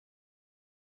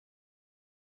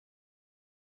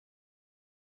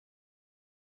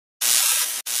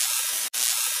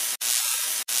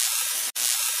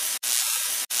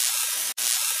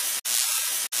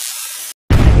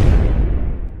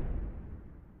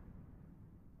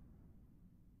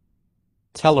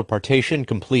Teleportation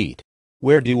complete.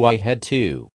 Where do I head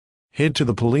to? Head to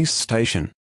the police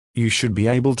station. You should be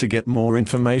able to get more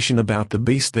information about the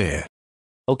beast there.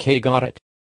 Okay, got it.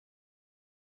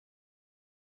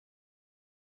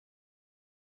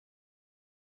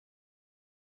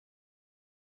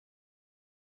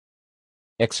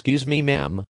 Excuse me,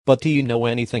 ma'am, but do you know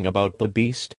anything about the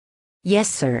beast? Yes,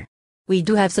 sir. We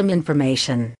do have some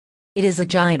information. It is a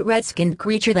giant red-skinned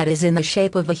creature that is in the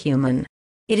shape of a human.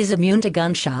 It is immune to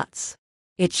gunshots.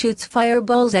 It shoots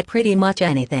fireballs at pretty much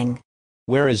anything.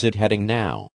 Where is it heading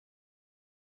now?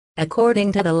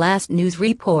 According to the last news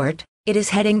report, it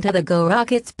is heading to the Go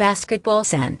Rockets basketball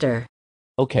center.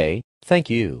 Okay, thank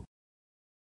you.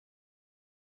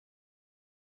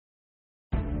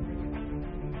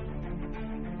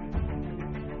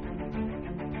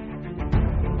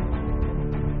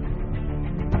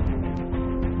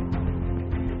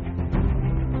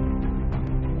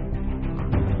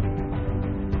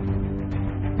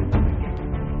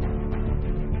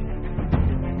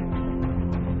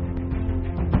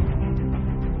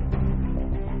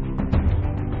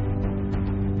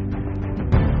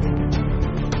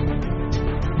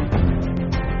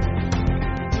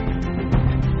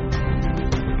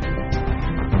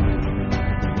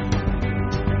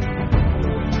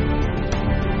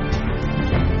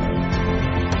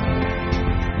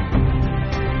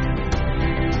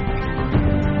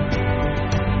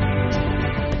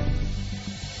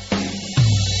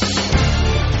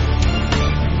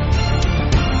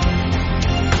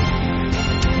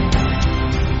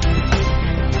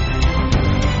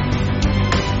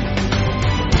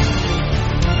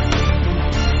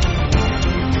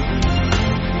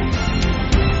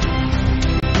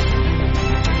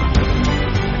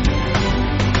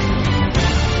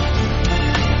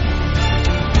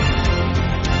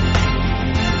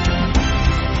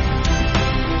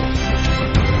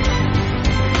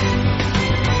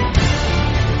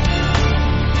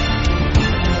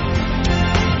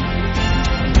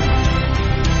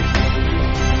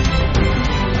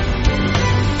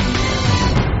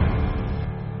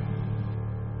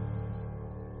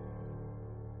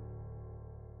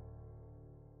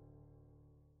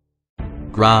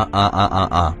 Gra.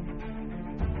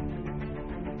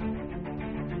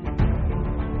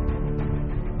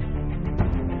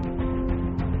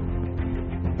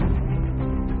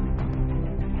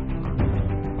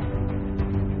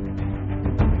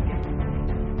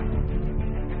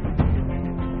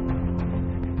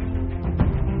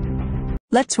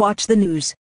 Let's watch the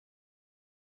news.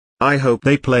 I hope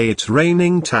they play It's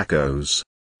Raining Tacos.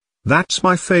 That's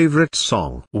my favorite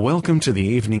song. Welcome to the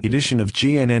evening edition of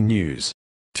GNN News.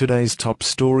 Today's top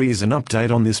story is an update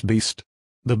on this beast.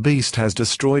 The beast has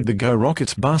destroyed the Go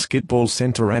Rockets basketball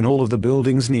center and all of the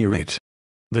buildings near it.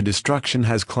 The destruction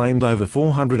has claimed over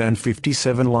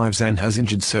 457 lives and has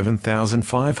injured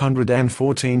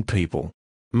 7,514 people.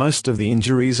 Most of the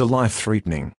injuries are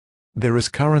life-threatening. There is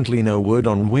currently no word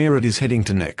on where it is heading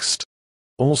to next.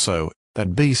 Also,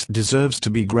 that beast deserves to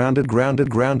be grounded. You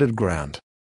retarded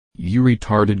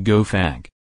GoFag.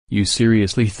 You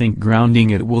seriously think grounding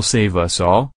it will save us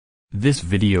all? This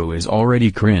video is already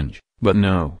cringe, but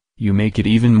no, you make it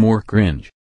even more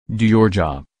cringe. Do your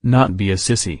job, not be a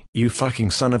sissy. You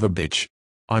fucking son of a bitch.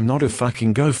 I'm not a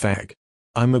fucking GoFag.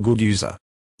 I'm a good user.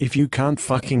 If you can't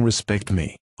fucking respect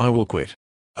me, I will quit.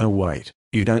 Oh wait,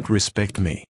 you don't respect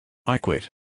me. I quit.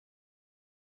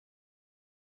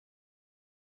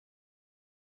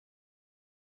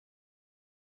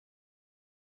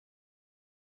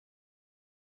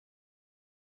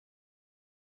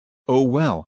 Oh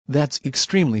well, that's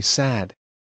extremely sad.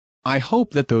 I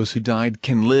hope that those who died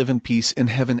can live in peace in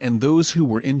heaven and those who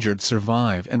were injured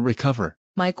survive and recover.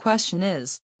 My question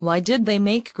is, why did they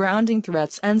make grounding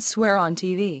threats and swear on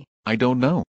TV? I don't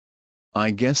know.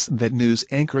 I guess that news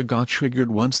anchor got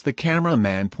triggered once the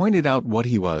cameraman pointed out what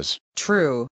he was.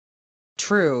 True.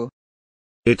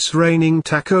 It's raining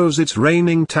tacos, it's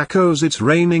raining tacos, it's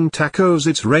raining tacos,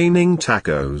 it's raining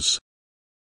tacos.